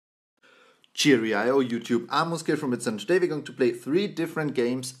Cheerio YouTube, I'm Muskil from BitStern. Today we're going to play 3 different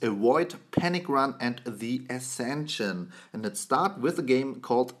games, Avoid, Panic Run and The Ascension. And let's start with a game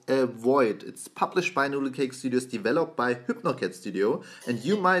called Avoid. It's published by Noodle Cake Studios, developed by Hypnocat Studio. And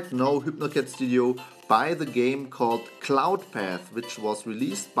you might know Hypnocat Studio by the game called Cloud Path, which was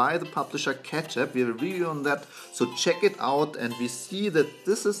released by the publisher Ketchup. We have a review on that, so check it out. And we see that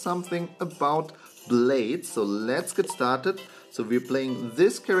this is something about blades, so let's get started. So we're playing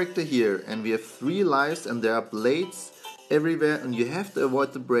this character here and we have 3 lives and there are blades everywhere and you have to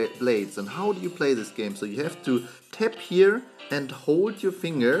avoid the blades. And how do you play this game? So you have to tap here and hold your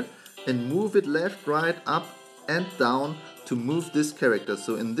finger and move it left, right, up and down to move this character.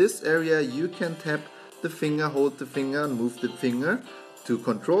 So in this area you can tap the finger, hold the finger and move the finger to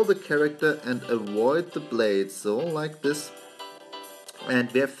control the character and avoid the blades. So like this.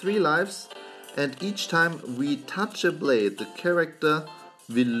 And we have 3 lives. And each time we touch a blade, the character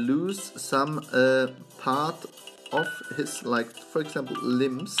will lose some part of his, like for example,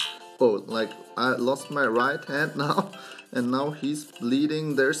 limbs. Oh, like I lost my right hand now, and now he's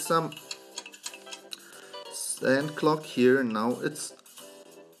bleeding. There's some sand clock here. Now it's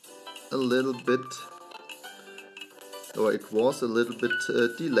a little bit, or it was a little bit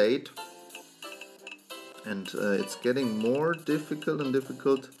delayed, and it's getting more difficult and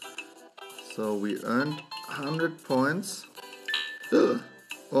difficult. So we earned 100 points. Ugh.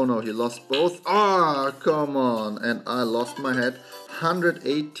 Oh no, he lost both. Ah, come on. And I lost my head.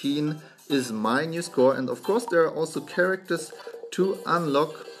 118 is my new score. And of course there are also characters to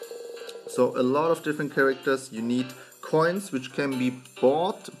unlock. So a lot of different characters. You need coins which can be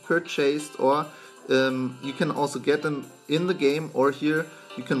bought, purchased, or you can also get them in the game. Or here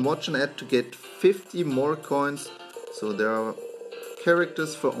you can watch an ad to get 50 more coins. So there are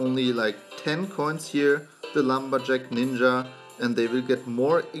characters for only like 10 coins here, the lumberjack, ninja, and they will get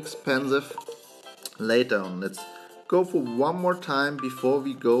more expensive later on. Let's go for one more time before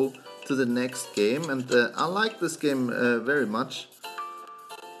we go to the next game. And I like this game very much.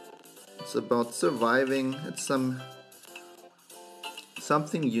 It's about surviving. It's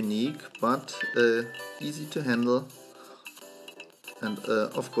something unique but easy to handle, and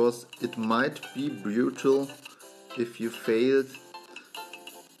of course it might be brutal if you failed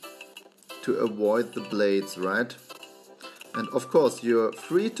to avoid the blades, right? And of course you're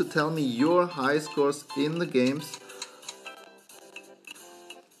free to tell me your high scores in the games,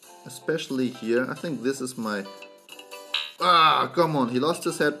 especially here. I think this is my... Ah, come on, he lost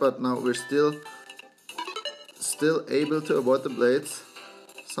his head, but now we're still able to avoid the blades.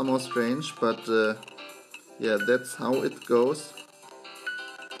 Somehow strange, but yeah, that's how it goes.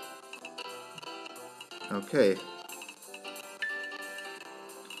 Okay.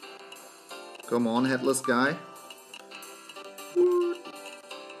 Come on, headless guy.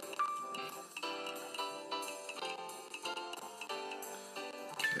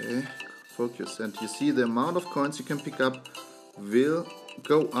 Okay, focus. And you see the amount of coins you can pick up will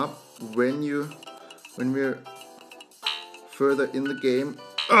go up when we're further in the game.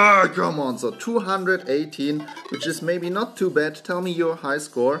 Ah, come on. So 218, which is maybe not too bad. Tell me your high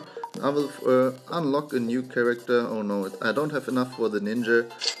score. I will unlock a new character. Oh no, I don't have enough for the ninja,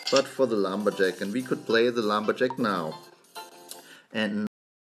 but for the lumberjack, and we could play the lumberjack now. And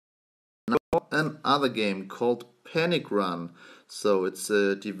now another game called Panic Run. So it's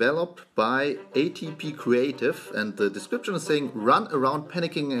developed by ATP Creative, and the description is saying run around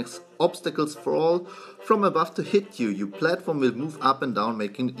panicking as obstacles fall from above to hit you. Your platform will move up and down,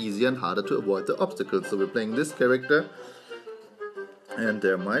 making it easier and harder to avoid the obstacles. So we're playing this character. And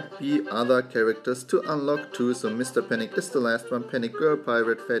there might be other characters to unlock too. So Mr. Panic is the last one. Panic Girl,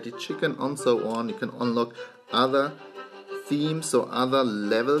 Pirate, Fatty Chicken, and so on. You can unlock other themes or other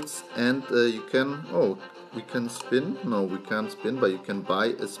levels, and you can... Oh, we can spin? No, we can't spin, but you can buy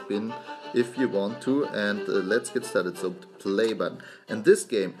a spin if you want to. And let's get started. So play button. And this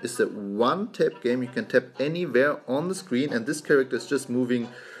game is a one-tap game. You can tap anywhere on the screen, and this character is just moving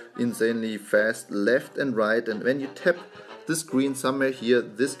insanely fast left and right. And when you tap the screen somewhere here,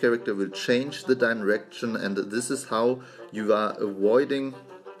 this character will change the direction, and this is how you are avoiding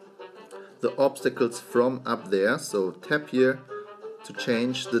the obstacles from up there. So tap here to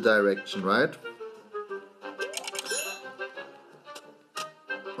change the direction, right?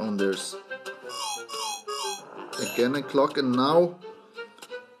 And there's again a clock, and now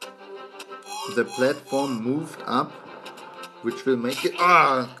the platform moved up, which will make it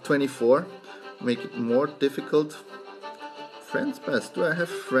 24, make it more difficult. Friends best. Do I have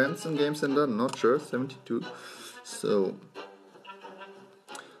friends in Game Center? Not sure. 72. So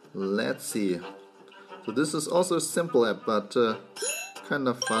let's see. So this is also a simple app, but kind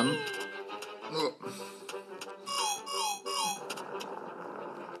of fun.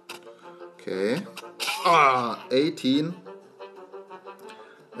 Okay. 18.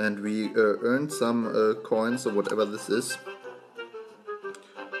 And we earned some coins or whatever this is.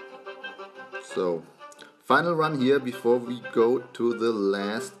 So, final run here before we go to the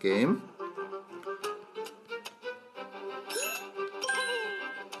last game.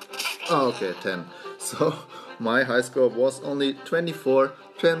 Okay, 10. So, my high score was only 24.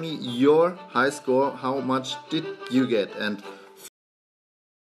 Tell me your high score, how much did you get? And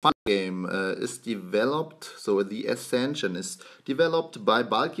fun game is developed, so The Ascension is developed by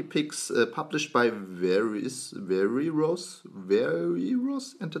Bulky Pix, published by Veris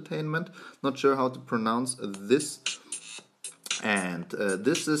Entertainment. Not sure how to pronounce this. And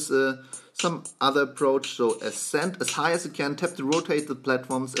this is some other approach. So ascend as high as you can, tap to rotate the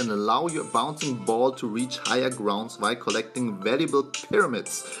platforms and allow your bouncing ball to reach higher grounds while collecting valuable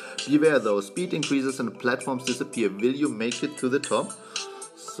pyramids. Beware though, speed increases and the platforms disappear. Will you make it to the top?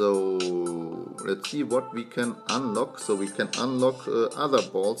 So let's see what we can unlock. So we can unlock other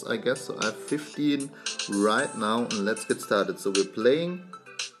balls, I guess. So I have 15 right now, and let's get started. So we're playing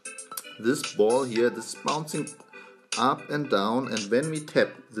this ball here, this bouncing up and down, and when we tap,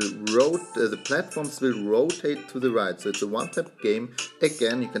 the platforms will rotate to the right. So it's a one-tap game.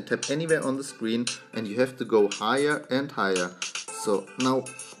 Again, you can tap anywhere on the screen, and you have to go higher and higher. So now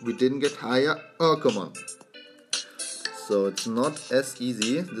we didn't get higher. Oh, come on. So it's not as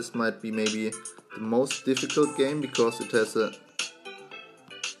easy. This might be maybe the most difficult game because it has a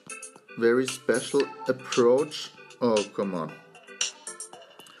very special approach. Oh, come on.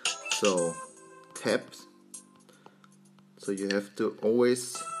 So tap. So you have to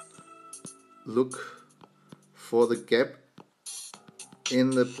always look for the gap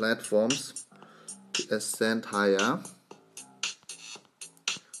in the platforms to ascend higher.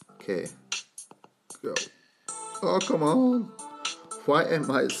 Okay, go. Oh, come on. Why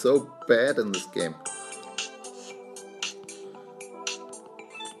am I so bad in this game?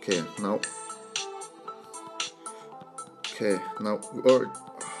 Okay, now. Okay, now.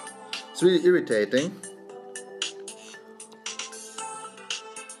 It's really irritating.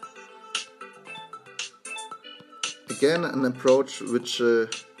 Again, an approach which is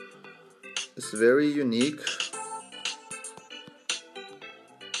very unique.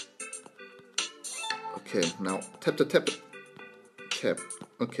 Okay, now tap.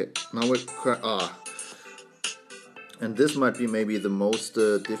 Okay, now we're and this might be maybe the most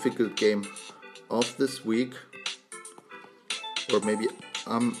difficult game of this week, or maybe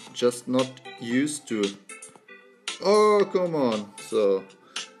I'm just not used to. Oh, come on! So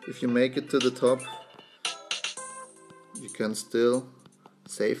if you make it to the top, you can still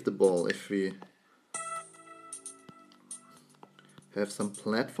save the ball. If we have some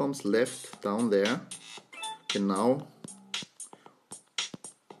platforms left down there. Okay, now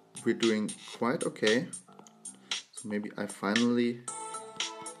we're doing quite okay. So maybe I finally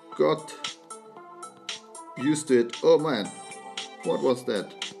got used to it. Oh man, what was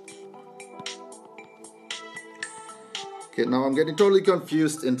that? Okay, now I'm getting totally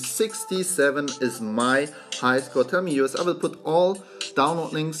confused, and 67 is my high score. Tell me yours. I will put all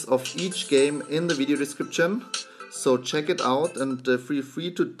download links of each game in the video description. So check it out and feel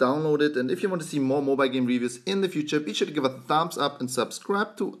free to download it. And if you want to see more mobile game reviews in the future, be sure to give a thumbs up and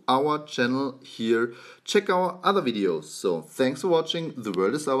subscribe to our channel here. Check our other videos. So thanks for watching. The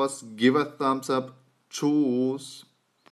world is ours. Give a thumbs up. Tschüss.